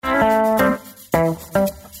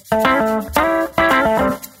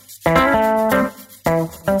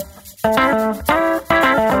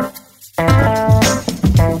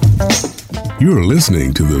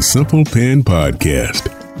Simple Pin Podcast,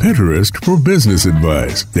 Pinterest for business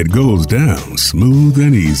advice that goes down smooth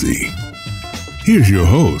and easy. Here's your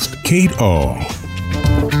host, Kate All.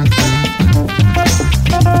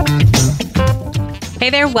 Hey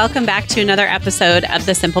there, welcome back to another episode of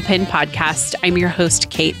the Simple Pin Podcast. I'm your host,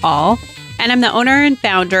 Kate All, and I'm the owner and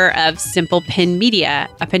founder of Simple Pin Media,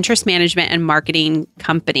 a Pinterest management and marketing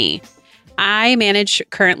company. I manage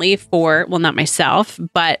currently not myself,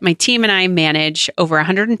 but my team and I manage over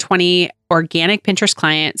 120 organic Pinterest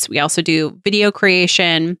clients. We also do video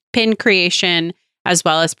creation, pin creation, as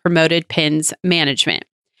well as promoted pins management.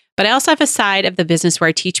 But I also have a side of the business where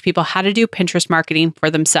I teach people how to do Pinterest marketing for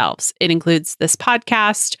themselves. It includes this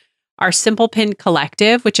podcast, our Simple Pin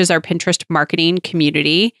Collective, which is our Pinterest marketing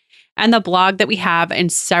community, and the blog that we have, and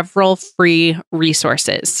several free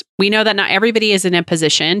resources. We know that not everybody is in a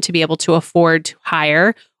position to be able to afford to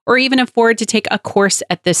hire or even afford to take a course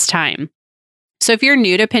at this time. So if you're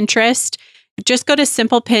new to Pinterest, just go to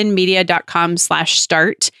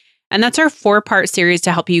simplepinmedia.com/start. And that's our 4-part series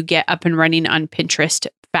to help you get up and running on Pinterest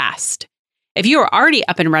fast. If you are already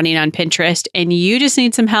up and running on Pinterest and you just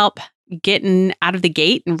need some help getting out of the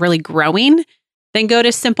gate and really growing, then go to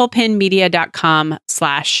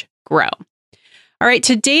simplepinmedia.com/grow. All right,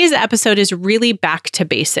 today's episode is really back to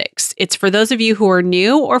basics. It's for those of you who are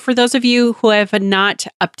new or for those of you who have not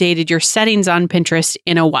updated your settings on Pinterest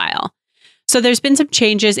in a while. So there's been some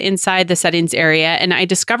changes inside the settings area, and I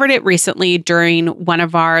discovered it recently during one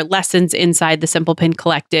of our lessons inside the Simple Pin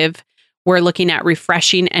Collective. We're looking at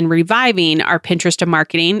refreshing and reviving our Pinterest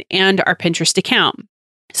marketing and our Pinterest account.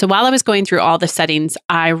 So while I was going through all the settings,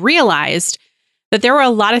 I realized that there were a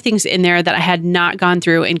lot of things in there that I had not gone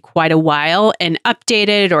through in quite a while and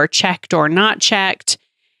updated or checked or not checked.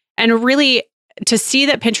 And really, to see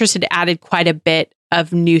that Pinterest had added quite a bit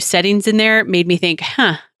of new settings in there made me think,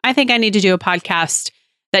 I think I need to do a podcast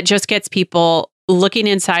that just gets people looking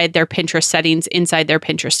inside their Pinterest settings inside their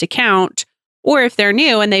Pinterest account, or if they're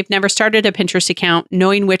new and they've never started a Pinterest account,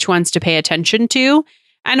 knowing which ones to pay attention to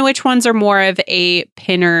and which ones are more of a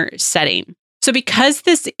pinner setting. So because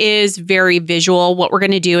this is very visual, what we're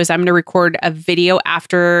going to do is I'm going to record a video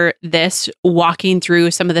after this walking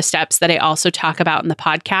through some of the steps that I also talk about in the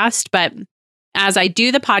podcast. But as I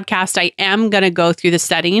do the podcast, I am going to go through the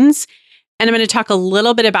settings and I'm going to talk a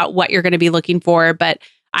little bit about what you're going to be looking for. But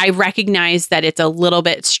I recognize that it's a little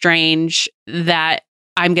bit strange that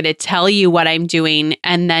I'm going to tell you what I'm doing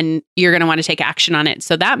and then you're going to want to take action on it.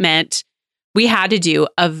 So that meant we had to do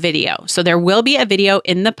a video. So there will be a video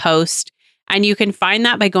in the post. And you can find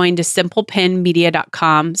that by going to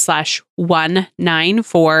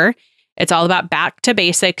simplepinmedia.com/194. It's all about back to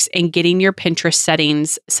basics and getting your Pinterest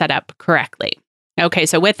settings set up correctly. Okay,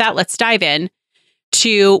 so with that, let's dive in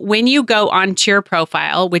to when you go onto your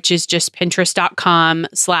profile, which is just pinterest.com/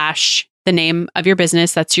 the name of your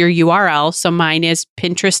business. That's your URL. So mine is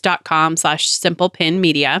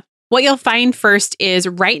pinterest.com/simplepinmedia. What you'll find first is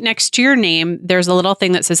right next to your name, there's a little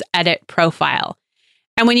thing that says edit profile.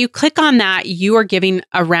 And when you click on that, you are giving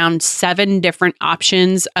around 7 different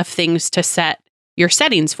options of things to set your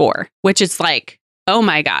settings for, which is like, oh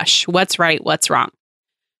my gosh, what's right, what's wrong?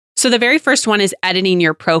 So the very first one is editing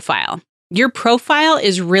your profile. Your profile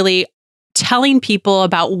is really telling people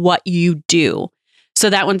about what you do so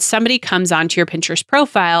that when somebody comes onto your Pinterest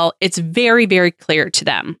profile, it's very, very clear to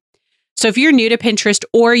them. So if you're new to Pinterest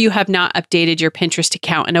or you have not updated your Pinterest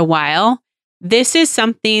account in a while, this is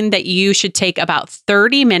something that you should take about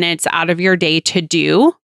 30 minutes out of your day to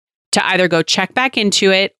do, to either go check back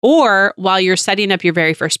into it, or while you're setting up your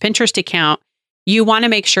very first Pinterest account, you want to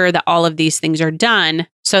make sure that all of these things are done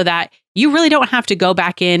so that you really don't have to go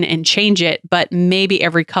back in and change it, but maybe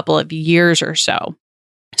every couple of years or so.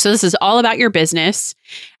 So this is all about your business.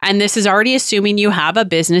 And this is already assuming you have a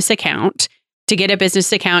business account. To get a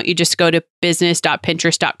business account, you just go to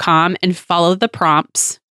business.pinterest.com and follow the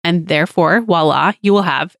prompts. And therefore, voila, you will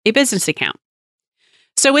have a business account.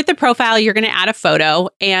 So with the profile, you're going to add a photo.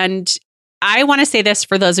 And I want to say this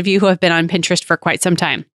for those of you who have been on Pinterest for quite some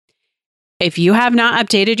time. If you have not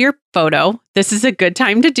updated your photo, this is a good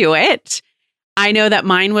time to do it. I know that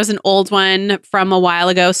mine was an old one from a while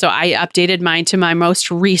ago, so I updated mine to my most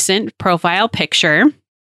recent profile picture.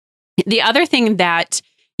 The other thing that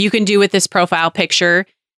you can do with this profile picture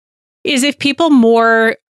is if people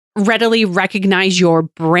more readily recognize your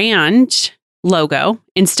brand logo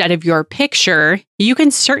instead of your picture, you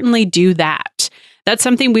can certainly do that. That's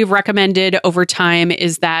something we've recommended over time,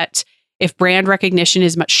 is that if brand recognition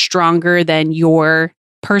is much stronger than your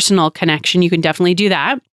personal connection, you can definitely do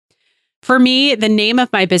that. For me, the name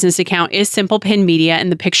of my business account is Simple Pin Media,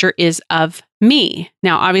 and the picture is of me.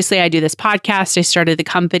 Now, obviously, I do this podcast. I started the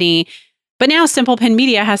company, but now Simple Pin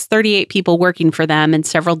Media has 38 people working for them in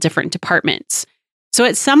several different departments. So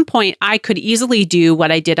at some point, I could easily do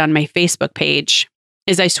what I did on my Facebook page,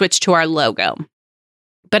 is I switched to our logo.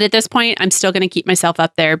 But at this point, I'm still going to keep myself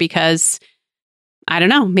up there because, I don't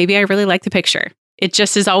know, maybe I really like the picture. It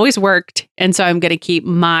just has always worked, and so I'm going to keep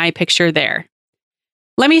my picture there.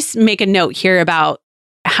 Let me make a note here about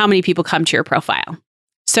how many people come to your profile.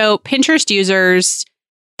 So Pinterest users,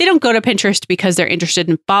 they don't go to Pinterest because they're interested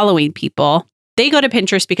in following people. They go to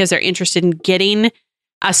Pinterest because they're interested in getting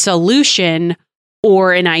a solution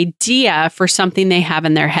or an idea for something they have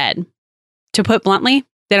in their head. To put bluntly,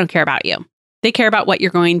 they don't care about you. They care about what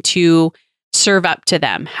you're going to serve up to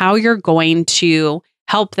them, how you're going to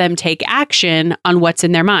help them take action on what's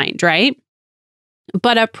in their mind, right?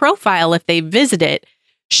 But a profile, if they visit it,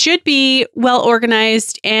 should be well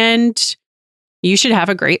organized, and you should have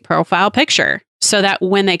a great profile picture so that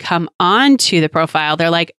when they come onto the profile, they're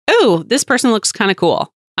like, oh, this person looks kind of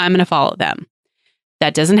cool. I'm going to follow them.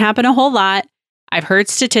 That doesn't happen a whole lot. I've heard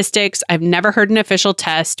statistics. I've never heard an official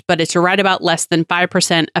test, but it's right about less than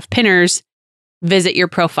 5% of pinners visit your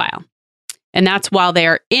profile. And that's while they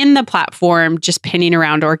are in the platform, just pinning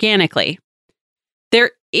around organically.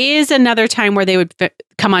 There is another time where they would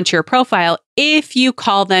come onto your profile if you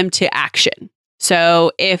call them to action.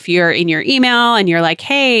 So if you're in your email and you're like,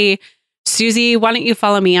 hey, Susie, why don't you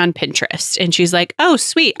follow me on Pinterest? And she's like, oh,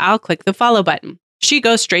 sweet, I'll click the follow button. She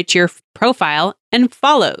goes straight to your profile and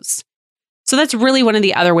follows. So that's really one of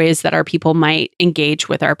the other ways that our people might engage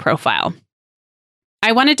with our profile.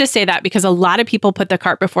 I wanted to say that because a lot of people put the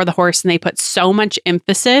cart before the horse, and they put so much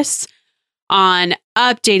emphasis on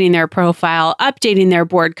updating their profile, updating their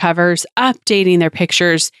board covers, updating their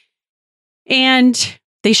pictures. And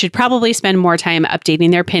they should probably spend more time updating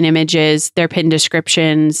their pin images, their pin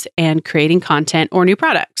descriptions, and creating content or new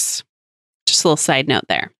products. Just a little side note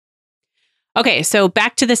there. Okay, so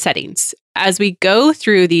back to the settings. As we go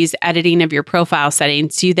through these editing of your profile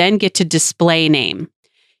settings, you then get to display name.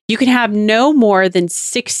 You can have no more than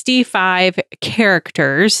 65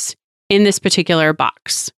 characters in this particular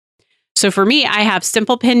box. So for me, I have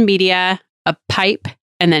Simple Pin Media, a pipe,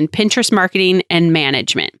 and then Pinterest marketing and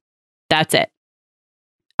management. That's it.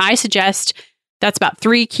 I suggest that's about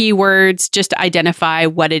 3 keywords just to identify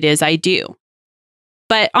what it is I do.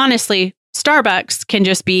 But honestly, Starbucks can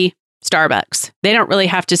just be Starbucks. They don't really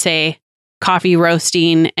have to say coffee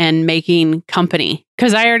roasting and making company,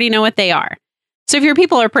 because I already know what they are. So if your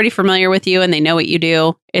people are pretty familiar with you and they know what you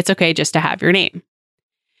do, it's okay just to have your name.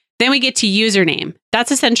 Then we get to username.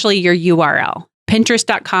 That's essentially your URL.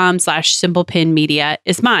 Pinterest.com/simplepinmedia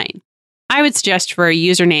is mine. I would suggest for a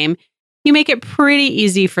username, you make it pretty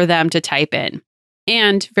easy for them to type in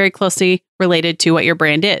and very closely related to what your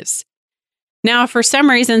brand is. Now, if for some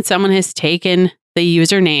reason someone has taken the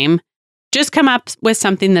username, just come up with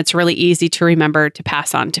something that's really easy to remember to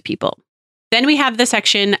pass on to people. Then we have the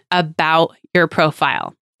section about your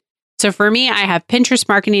profile. So for me, I have Pinterest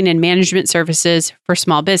marketing and management services for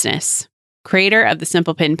small business, creator of the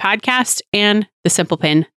Simple Pin podcast and the Simple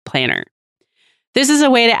Pin planner. This is a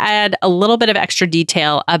way to add a little bit of extra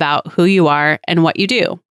detail about who you are and what you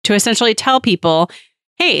do, to essentially tell people,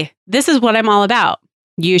 hey, this is what I'm all about.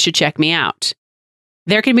 You should check me out.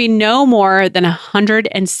 There can be no more than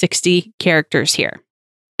 160 characters here.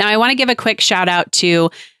 Now, I want to give a quick shout out to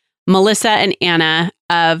Melissa and Anna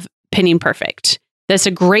of Pinning Perfect. That's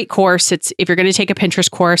a great course. If you're going to take a Pinterest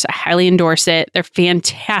course, I highly endorse it. They're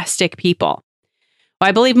fantastic people. Well,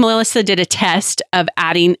 I believe Melissa did a test of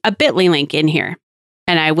adding a Bitly link in here.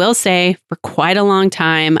 And I will say, for quite a long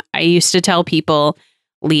time, I used to tell people,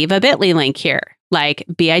 leave a Bitly link here, like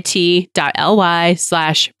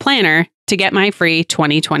bit.ly/planner to get my free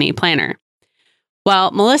 2020 planner.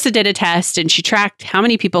 Well, Melissa did a test and she tracked how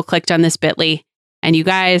many people clicked on this Bitly. And you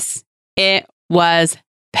guys, it was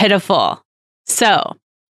pitiful. So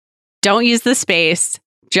don't use the space.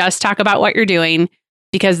 Just talk about what you're doing,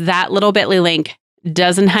 because that little Bitly link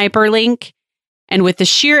doesn't hyperlink. And with the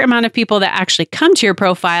sheer amount of people that actually come to your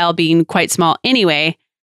profile being quite small anyway,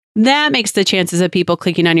 that makes the chances of people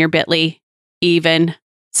clicking on your Bitly even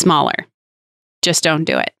smaller. Just don't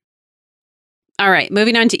do it. All right,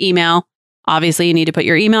 moving on to email. Obviously, you need to put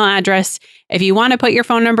your email address. If you want to put your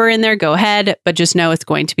phone number in there, go ahead, but just know it's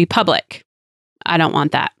going to be public. I don't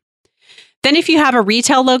want that. Then if you have a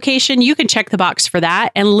retail location, you can check the box for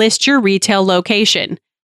that and list your retail location.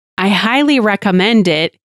 I highly recommend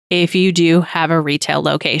it if you do have a retail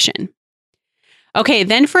location. Okay,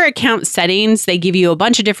 then for account settings, they give you a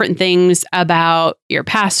bunch of different things about your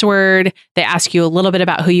password. They ask you a little bit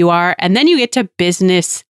about who you are, and then you get to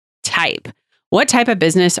business type, What type of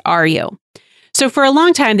business are you? So for a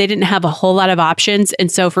long time, they didn't have a whole lot of options.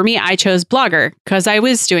 And so for me, I chose Blogger because I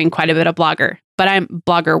was doing quite a bit of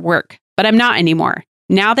Blogger work, but I'm not anymore.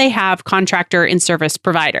 Now they have contractor and service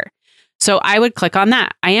provider. So I would click on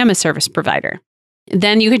that. I am a service provider.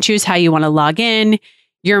 Then you can choose how you want to log in,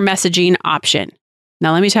 your messaging option.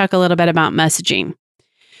 Now let me talk a little bit about messaging.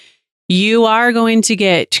 You are going to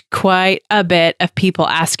get quite a bit of people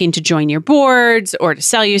asking to join your boards or to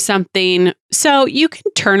sell you something. So you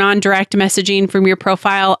can turn on direct messaging from your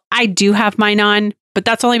profile. I do have mine on, but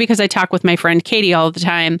that's only because I talk with my friend Katie all the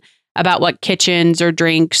time about what kitchens or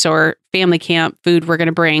drinks or family camp food we're going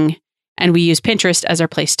to bring. And we use Pinterest as our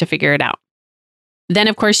place to figure it out. Then,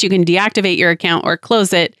 of course, you can deactivate your account or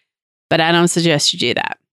close it, but I don't suggest you do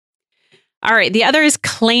that. All right. The other is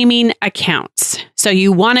claiming accounts. So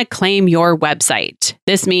you want to claim your website.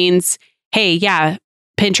 This means, hey, yeah,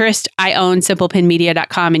 Pinterest, I own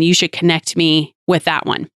simplepinmedia.com and you should connect me with that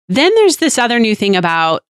one. Then there's this other new thing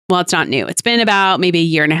about, well, it's not new. It's been about maybe a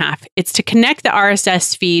year and a half. It's to connect the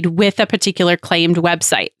RSS feed with a particular claimed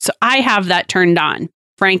website. So I have that turned on.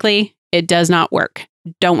 Frankly, it does not work.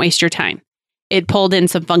 Don't waste your time. It pulled in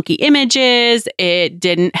some funky images. It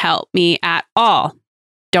didn't help me at all.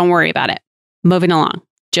 Don't worry about it. Moving along.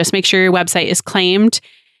 Just make sure your website is claimed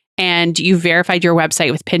and you verified your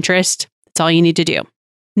website with Pinterest. That's all you need to do.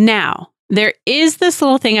 Now, there is this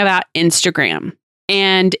little thing about Instagram,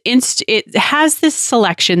 and it has this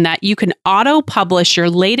selection that you can auto-publish your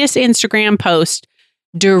latest Instagram post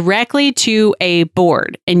directly to a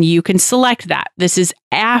board, and you can select that. This is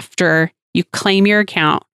after you claim your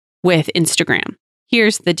account with Instagram.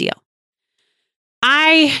 Here's the deal.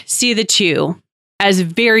 I see the two as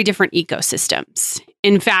very different ecosystems.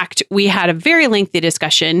 In fact, we had a very lengthy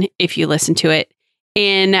discussion, if you listen to it,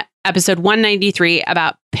 in episode 193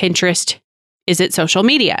 about Pinterest. Is it social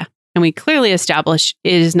media? And we clearly established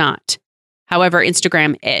it is not. However,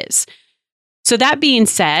 Instagram is. So that being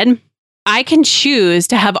said, I can choose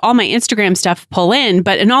to have all my Instagram stuff pull in,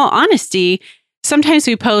 but in all honesty, sometimes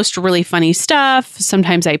we post really funny stuff.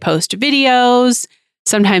 Sometimes I post videos.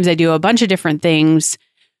 Sometimes I do a bunch of different things.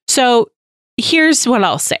 So here's what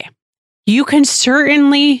I'll say. You can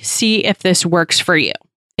certainly see if this works for you.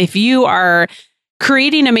 If you are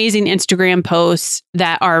creating amazing Instagram posts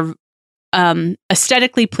that are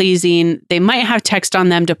aesthetically pleasing, they might have text on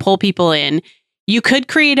them to pull people in. You could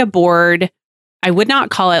create a board. I would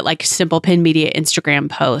not call it like Simple Pin Media Instagram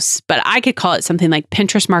posts, but I could call it something like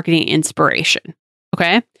Pinterest Marketing Inspiration.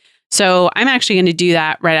 Okay. So I'm actually going to do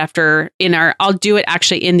that right after I'll do it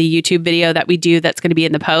actually in the YouTube video that we do that's going to be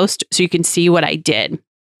in the post so you can see what I did.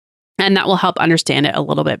 And that will help understand it a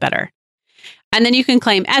little bit better. And then you can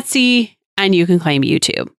claim Etsy and you can claim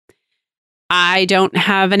YouTube. I don't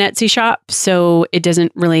have an Etsy shop, so it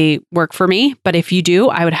doesn't really work for me. But if you do,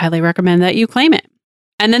 I would highly recommend that you claim it.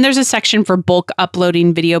 And then there's a section for bulk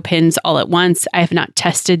uploading video pins all at once. I have not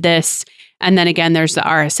tested this. And then again, there's the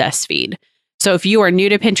RSS feed. So if you are new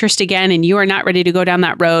to Pinterest again and you are not ready to go down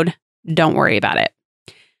that road, don't worry about it.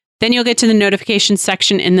 Then you'll get to the notifications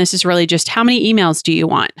section. And this is really just how many emails do you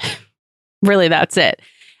want? Really, that's it.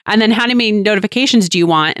 And then how many notifications do you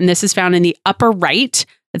want? And this is found in the upper right.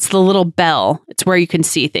 It's the little bell. It's where you can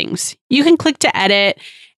see things. You can click to edit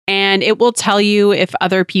and it will tell you if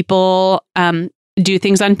other people do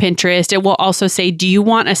things on Pinterest. It will also say, do you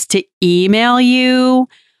want us to email you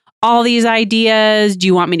all these ideas? Do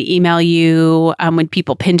you want me to email you when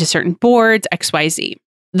people pin to certain boards, XYZ?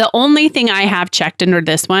 The only thing I have checked under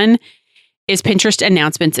this one is Pinterest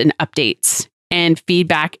announcements and updates and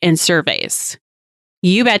feedback and surveys.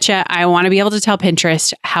 You betcha, I want to be able to tell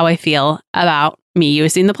Pinterest how I feel about me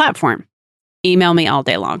using the platform. Email me all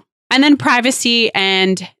day long. And then privacy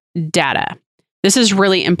and data. This is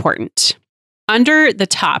really important. Under the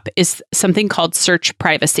top is something called search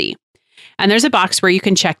privacy. And there's a box where you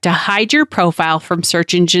can check to hide your profile from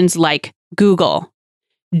search engines like Google.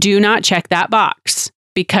 Do not check that box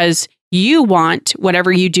because you want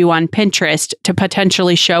whatever you do on Pinterest to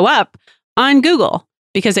potentially show up on Google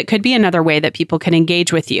because it could be another way that people can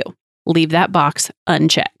engage with you. Leave that box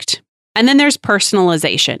unchecked. And then there's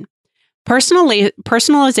personalization.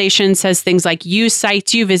 Personalization says things like use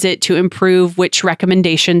sites you visit to improve which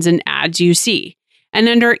recommendations and ads you see. And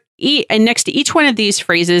and next to each one of these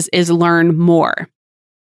phrases is learn more.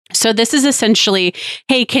 So this is essentially,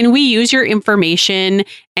 hey, can we use your information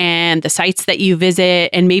and the sites that you visit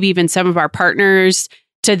and maybe even some of our partners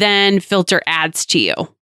to then filter ads to you?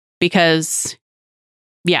 Because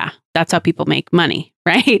yeah, that's how people make money,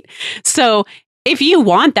 right? So if you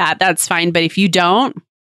want that, that's fine. But if you don't,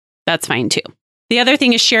 that's fine too. The other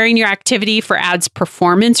thing is sharing your activity for ads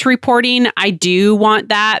performance reporting. I do want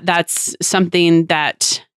that. That's something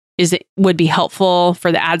that would be helpful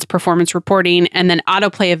for the ads performance reporting. And then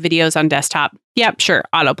autoplay of videos on desktop. Yep, sure,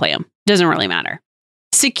 autoplay them. Doesn't really matter.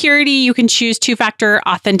 Security, you can choose two-factor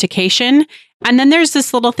authentication. And then there's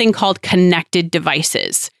this little thing called connected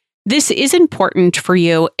devices. This is important for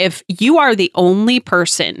you if you are the only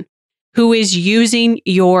person who is using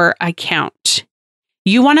your account.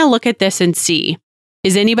 You want to look at this and see,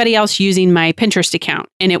 is anybody else using my Pinterest account?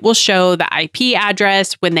 And it will show the IP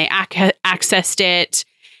address, when they accessed it,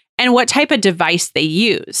 and what type of device they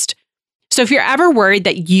used. So if you're ever worried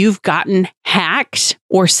that you've gotten hacked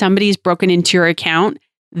or somebody's broken into your account,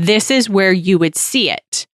 this is where you would see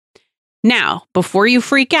it. Now, before you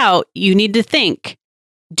freak out, you need to think,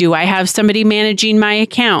 do I have somebody managing my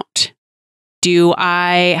account? Have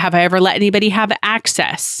I ever let anybody have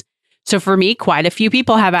access? So for me, quite a few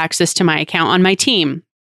people have access to my account on my team.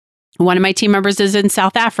 One of my team members is in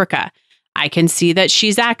South Africa. I can see that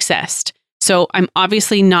she's accessed. So I'm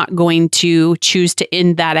obviously not going to choose to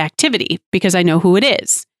end that activity because I know who it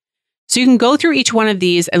is. So you can go through each one of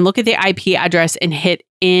these and look at the IP address and hit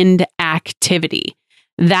end activity.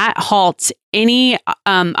 That halts any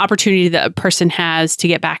opportunity that a person has to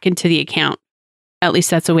get back into the account. At least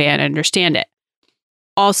that's the way I understand it.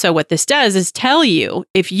 Also, what this does is tell you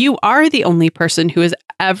if you are the only person who has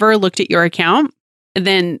ever looked at your account,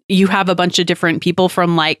 then you have a bunch of different people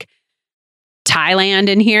from like Thailand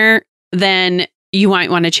in here, then you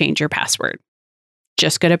might want to change your password.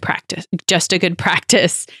 Just a good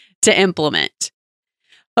practice to implement.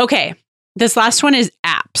 Okay, this last one is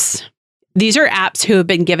apps. These are apps who have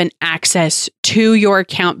been given access to your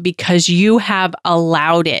account because you have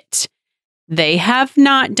allowed it. They have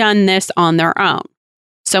not done this on their own.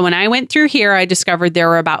 So when I went through here, I discovered there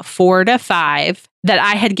were about 4 to 5 that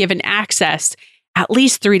I had given access at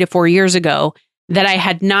least 3 to 4 years ago that I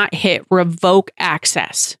had not hit revoke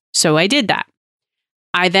access. So I did that.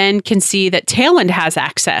 I then can see that Tailwind has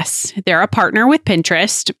access. They're a partner with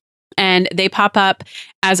Pinterest, and they pop up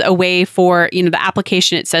as a way for, the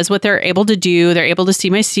application. It says what they're able to do. They're able to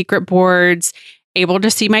see my secret boards, able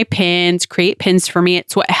to see my pins, create pins for me.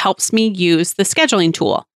 It's what helps me use the scheduling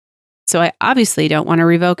tool. So I obviously don't want to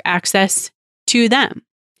revoke access to them.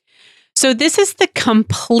 So this is the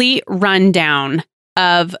complete rundown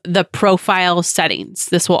of the profile settings.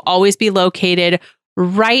 This will always be located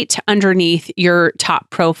right underneath your top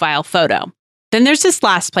profile photo. Then there's this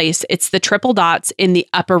last place. It's the triple dots in the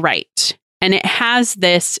upper right. And it has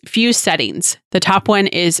this few settings. The top one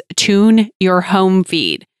is tune your home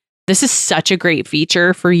feed. This is such a great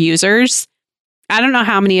feature for users. I don't know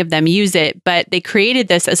how many of them use it, but they created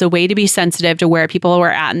this as a way to be sensitive to where people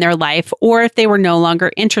were at in their life or if they were no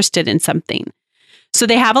longer interested in something. So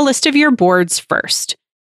they have a list of your boards first.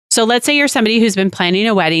 So let's say you're somebody who's been planning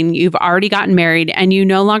a wedding, you've already gotten married, and you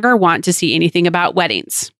no longer want to see anything about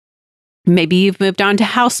weddings. Maybe you've moved on to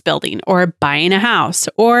house building or buying a house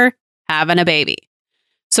or having a baby.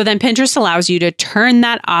 So then Pinterest allows you to turn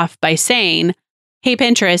that off by saying, hey,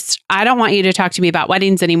 Pinterest, I don't want you to talk to me about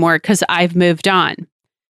weddings anymore because I've moved on.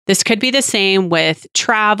 This could be the same with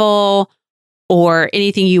travel or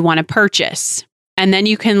anything you want to purchase. And then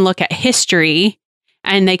you can look at history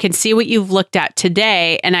and they can see what you've looked at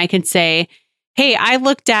today. And I can say, hey, I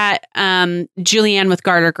looked at Julianne with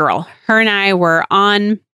Garter Girl. Her and I were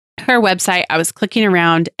on her website. I was clicking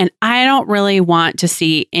around and I don't really want to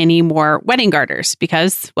see any more wedding garters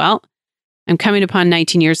because, well, I'm coming upon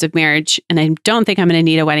 19 years of marriage and I don't think I'm going to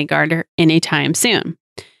need a wedding garter anytime soon.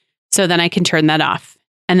 So then I can turn that off.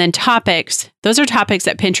 And then topics, those are topics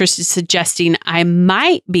that Pinterest is suggesting I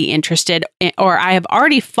might be interested in or I have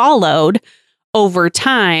already followed over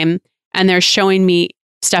time and they're showing me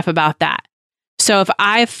stuff about that. So if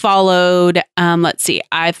I've followed,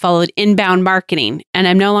 I've followed inbound marketing and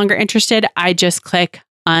I'm no longer interested, I just click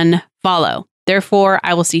unfollow. Therefore,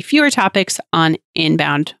 I will see fewer topics on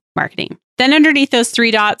inbound marketing. Then underneath those 3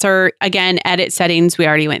 dots are, again, edit settings. We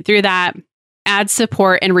already went through that. Add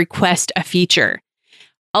support and request a feature.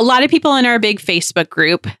 A lot of people in our big Facebook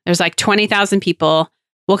group, there's like 20,000 people,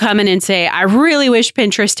 will come in and say, I really wish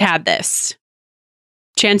Pinterest had this.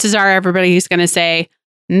 Chances are everybody's going to say,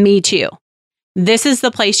 me too. This is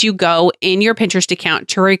the place you go in your Pinterest account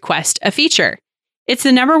to request a feature. It's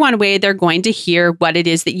the number one way they're going to hear what it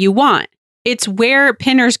is that you want. It's where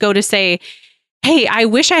pinners go to say, hey, I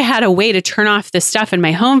wish I had a way to turn off this stuff in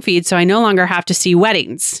my home feed so I no longer have to see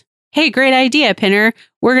weddings. Hey, great idea, pinner.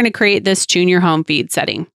 We're going to create this tune your home feed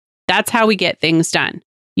setting. That's how we get things done.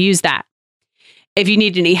 Use that. If you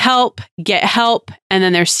need any help, get help. And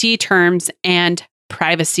then there's C terms and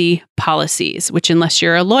privacy policies, which unless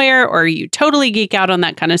you're a lawyer or you totally geek out on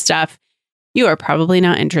that kind of stuff, you are probably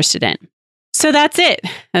not interested in. So that's it.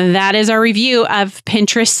 That is our review of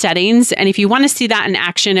Pinterest settings. And if you want to see that in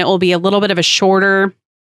action, it will be a little bit of a shorter.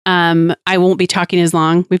 I won't be talking as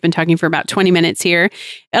long. We've been talking for about 20 minutes here.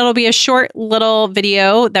 It'll be a short little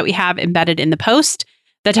video that we have embedded in the post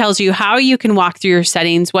that tells you how you can walk through your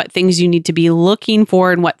settings, what things you need to be looking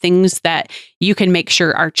for, and what things that you can make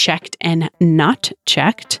sure are checked and not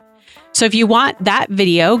checked. So if you want that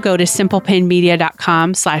video, go to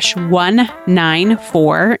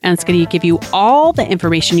simplepinmedia.com/194, and it's going to give you all the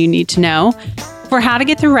information you need to know for how to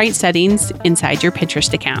get the right settings inside your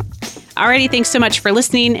Pinterest account. Alrighty, thanks so much for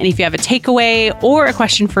listening. And if you have a takeaway or a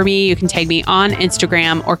question for me, you can tag me on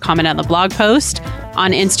Instagram or comment on the blog post.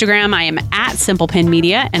 On Instagram, I am at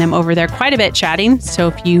simplepinmedia, and I'm over there quite a bit chatting. So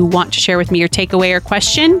if you want to share with me your takeaway or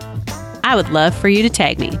question, I would love for you to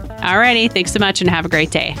tag me. Alrighty, thanks so much and have a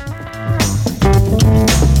great day.